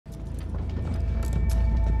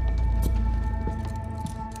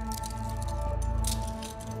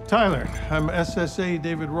Tyler, I'm SSA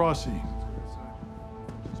David Rossi.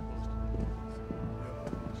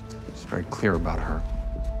 It's very clear about her.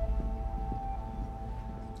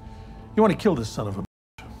 You want to kill this son of a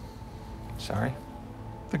bitch? Sorry?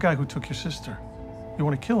 The guy who took your sister. You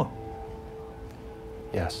want to kill him?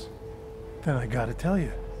 Yes. Then I gotta tell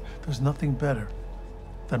you, there's nothing better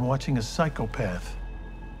than watching a psychopath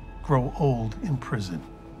grow old in prison.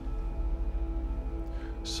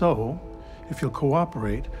 So, if you'll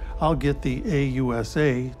cooperate, I'll get the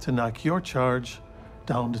AUSA to knock your charge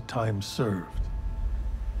down to time served.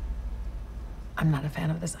 I'm not a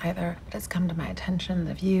fan of this either, but it's come to my attention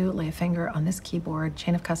that if you lay a finger on this keyboard,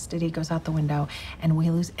 chain of custody goes out the window, and we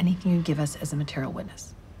lose anything you give us as a material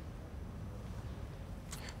witness.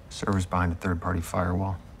 Server's behind a third-party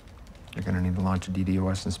firewall. You're gonna need to launch a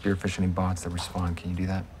DDoS and spearfish any bots that respond. Can you do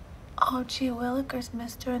that? Oh, gee willikers,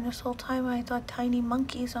 mister. And this whole time I thought tiny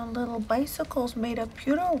monkeys on little bicycles made a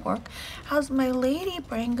computer work. How's my lady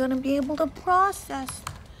brain gonna be able to process?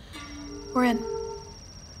 We're in.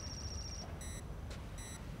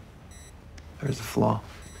 There's a flaw.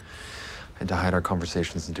 I had to hide our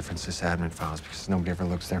conversations in different sysadmin files because nobody ever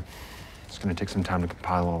looks there. It's gonna take some time to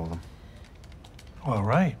compile all of them. All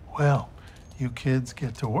right, well, you kids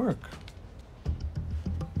get to work.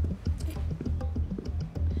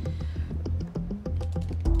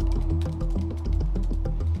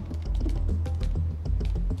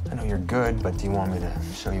 I know you're good, but do you want me to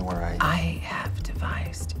show you where I have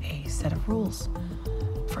devised a set of rules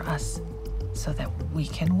for us so that we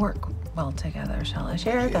can work well together. Shall I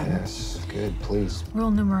share them? Yes, good, please.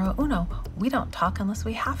 Rule numero uno, we don't talk unless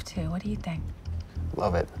we have to. What do you think?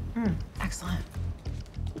 Love it. Excellent.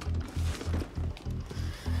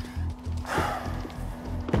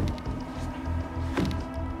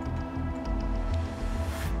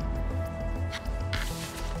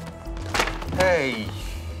 Hey!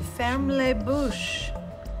 Ferme les bouches.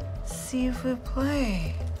 S'il vous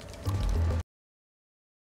plaît.